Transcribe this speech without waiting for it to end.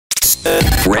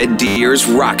Red Deer's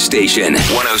Rock Station,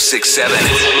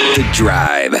 106.7 The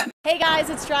Drive. Hey guys,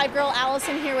 it's Drive Girl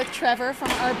Allison here with Trevor from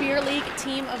our Beer League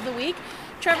Team of the Week.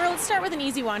 Trevor, let's start with an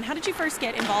easy one. How did you first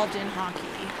get involved in hockey?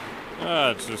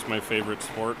 It's just my favorite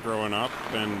sport growing up,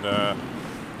 and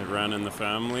it ran in the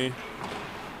family.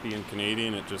 Being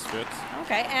Canadian, it just fits.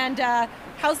 Okay, and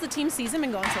how's the team season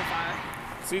been going so far?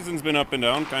 Season's been up and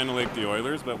down, kind of like the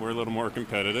Oilers, but we're a little more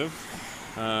competitive.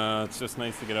 It's just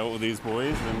nice to get out with these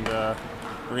boys, and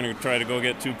we're going to try to go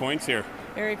get 2 points here.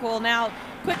 Very cool. Now,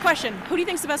 quick question. Who do you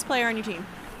think's the best player on your team?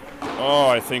 Oh,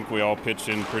 I think we all pitch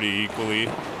in pretty equally.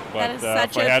 But That is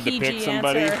such if I a had PG to pick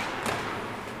somebody, answer.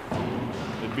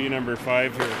 it'd be number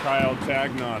 5 here, Kyle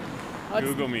Tagnot.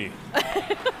 Google me.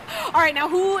 All right, now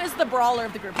who is the brawler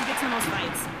of the group? Who gets the most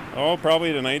fights? Oh,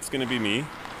 probably tonight's going to be me.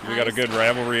 We got a good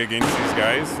rivalry against these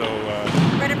guys, so...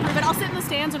 Ready to prove it. I'll sit in the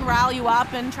stands and rile you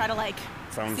up and try to,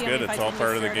 Sounds see how good. many It's fights all we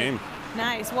part of the started. game.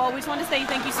 Nice. Well, we just want to say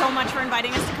thank you so much for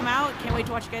inviting us to come out. Can't wait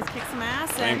to watch you guys kick some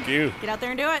ass. Thank you. Get out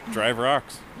there and do it. Drive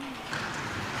rocks.